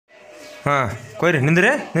ಹಾಂ ಕೊಯ್ರಿ ನಿಂದ್ರಿ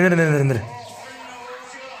ನಿಂದ್ರಿ ನಿಂದ್ರಿ ನಿಂದ್ರಿ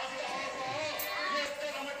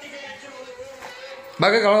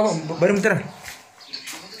ಬಾಗ ಬರ್ರಿ ಮುಂತಾರ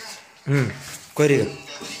ಕೊಯ್ರಿ ಈಗ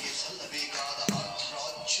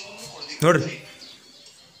ನೋಡ್ರಿ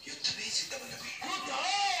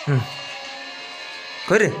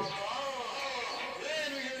ಕೊಯ್ರಿ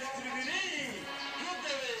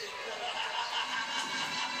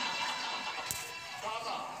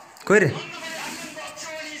ಕೊಯ್ರಿ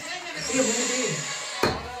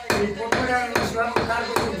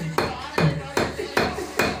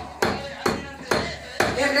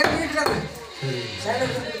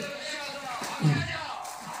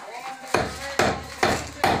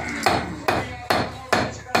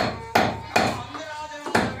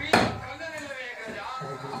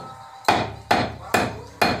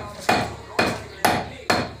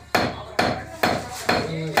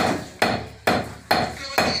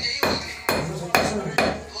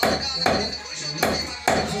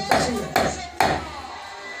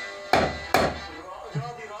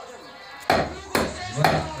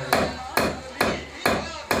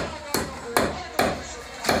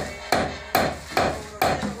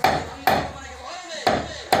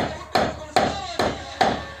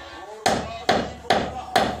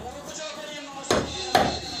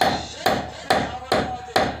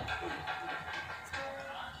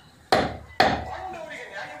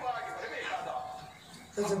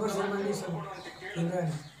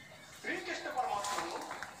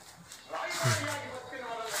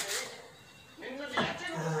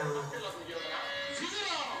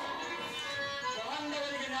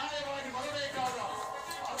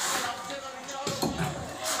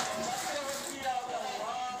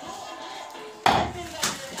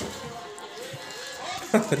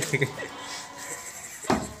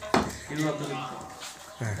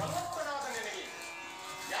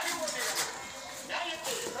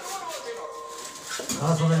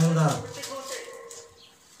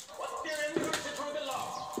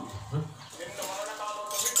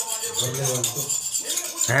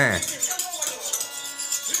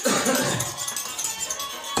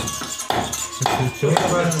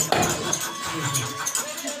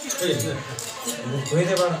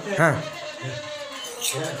ಹಾಂ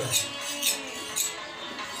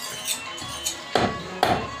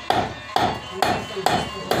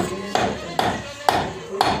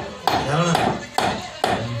ಹಾಂ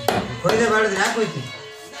ಕೊಯ್ದೆ ಮಾಡಿದ್ರೆ ಯಾಕೆ ಹೋಯ್ತಿ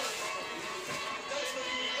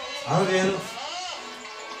ಅವ್ರೇನು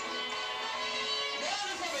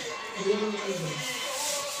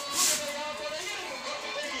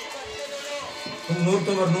ನೂರು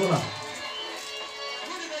ತೊಂಬರು ನೂರ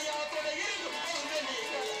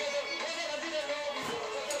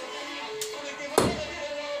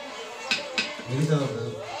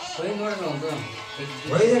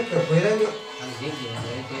ಕೊಯ್ದಂಗೆ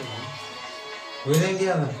ಕೊಯ್ದಂಗೆ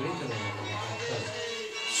ಅದ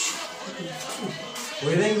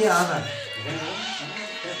ಕೊಯ್ದಂಗೆ ಅದ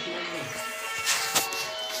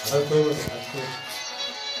ಹತ್ತು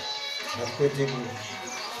ಜಿಗ್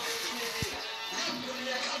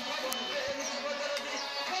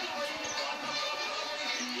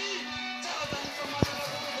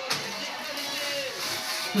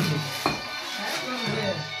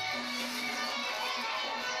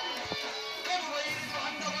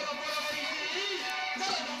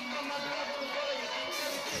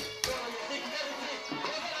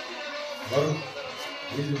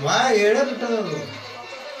ಇಲ್ಲಿ ಮಾ ಹೇಳೇ ಬಿಟ್ಟದದು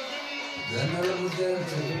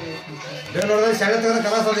ನೋಡಿದ್ರೆ ಶಾಲೆ ತೆಗೆದ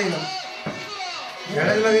ಕಲಾಸ ಅದ ಈಗ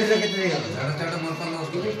ಶಾಲೆ ಮ್ಯಾಗ ಇರ್ಲಿಕ್ಕೆ ಈಗ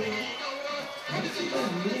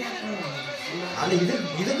ಅಲ್ಲಿ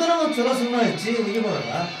ಇದಕ್ಕೆ ನಾವು ಚಲೋ ಸುಮ್ಮನೆ ಹೆಚ್ಚಿ ಹೋಗಿ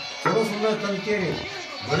ಬರಲ್ಲ ಚಲೋ ಸುಮ್ಮನೆ ತಂದು ಕೇಳಿ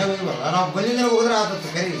ಮನೆ ಹೋಗಿ ಬರಲ್ಲ ನಾವು ಬಂದಿದ್ದ ಹೋದ್ರೆ ಆತತ್ತು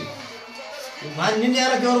ಕರಿ ಮಾನ್ ನಿನ್ನೆ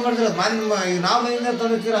ಯಾರ ದೇವ್ರು ಮಾಡ್ತಿರ ಮಾನ್ ಈಗ ನಾವು ಮನೆಯಿಂದ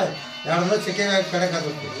ತಂದಿರ್ತೀರ 2 ದಿನ ಚೆಕ್ಕೆ ಕಡೆಗೆ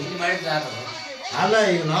ಆಗುತ್ತೆ ಅಲ್ಲ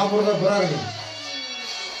ಈಗ ನಾವು ಬರೋದ ಬರಾಗ ನೀವು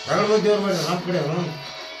ರಗಡ ದೇವ್ರು ಮಾಡಿದ್ರೆ ನಮ್ಮ ಕಡೆ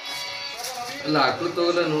ಅಲ್ಲ ಆಕಳು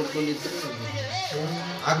ತಗೋಲ್ಲ ನೋಡ್ಕೊಂಡಿತ್ತು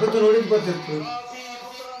ಆಕೃತಿ ನೋಡಿದ್ ಗೊತ್ತಿತ್ತು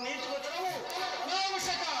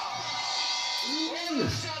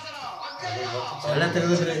ಸೆಳೆ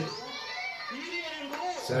ತೆಗೆದ್ರೆ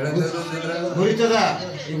ಹುರಿತದ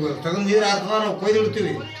ಈಗ ತಗೊಂಡ್ ನೀರು ಹಾಕ್ತದ ನಾವು ಕೊಯ್ದು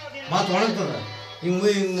ಇಡ್ತೀವಿ ಮತ್ತು ಒಣಗ್ತದ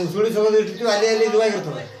ಹಿಂಗೆ ಸುಳಿ ಸಗೋದು ಇಟ್ಟಿರ್ತೀವಿ ಅಲ್ಲಿ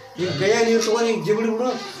ಇದುವಾಗಿರ್ತದೆ ಈಗ ಕೈಯಾಗ ನೀರು ತಗೊಂಡು ಹಿಂಗೆ ಜಿಬಿಡಿ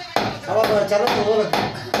ಬಿಡು ಅವಾಗ ಚಲೋ ಹೋಗತ್ತೆ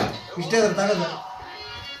ಇಷ್ಟೇ ಅದ್ರ ತಗದ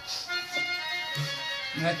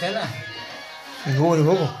ಹೋಗು ನೀವು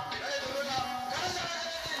ಹೋಗು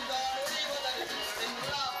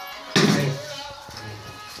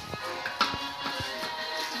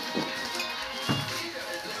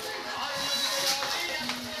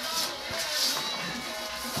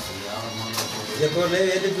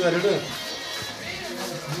ಎಲ್ಲಿದ್ದು ಎರಡು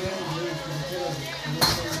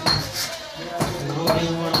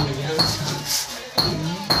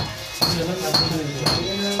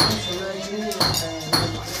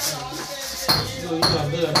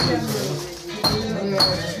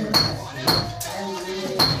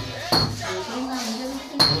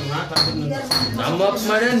ನಮ್ಮ ಅಪ್ಪ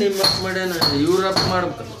ಮಾಡ್ಯ ನಿಮ್ಮ ಅಪ್ಪ ಮಾಡ್ಯಾನ ಇವ್ರ ಅಪ್ಪ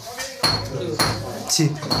ಮಾಡ್ಬೇಕಲ್ಲ ಛೀ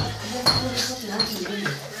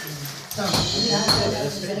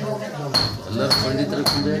ಎಲ್ಲರೂ ಪಂಡಿತರ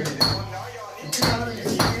ಕುಂದೆ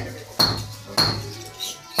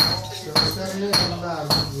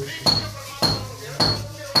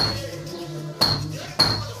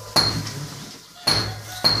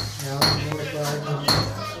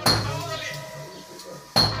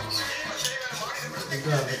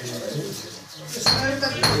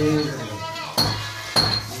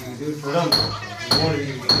ಇದು ನೋಡಮ್ಮ ನೋಡಿ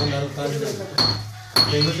ಇನ್ನೊಂದು ಅರ್ಥ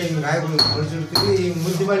ಹಿಂಗೆ ಗಾಯಗಳು ಬಳಸಿರ್ತೀವಿ ಈಗ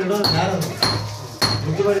ಮುದ್ದೆ ಮಾಡಿ ಇಡೋದು ಯಾರು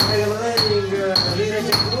ಮುದ್ದೆ ಮಾಡಿ ಇಟ್ಟಾಗೆಲ್ಲ ಹಿಂಗೆ ನೀರು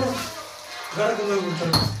ಹಚ್ಚಿಟ್ಟು ಗಡಕ್ಕೆ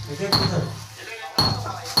ಹೋಗ್ಬಿಡ್ತಾರೆ ಬಿಡ್ತಾರೆ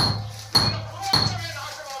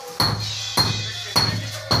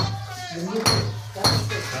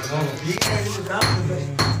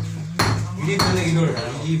ಇಡೀ ಚೆನ್ನಾಗಿ ನೋಡಿ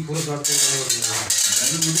ಈ ಪೂರ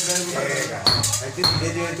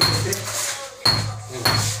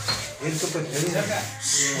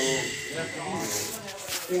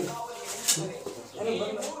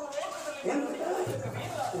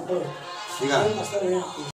ಈಗ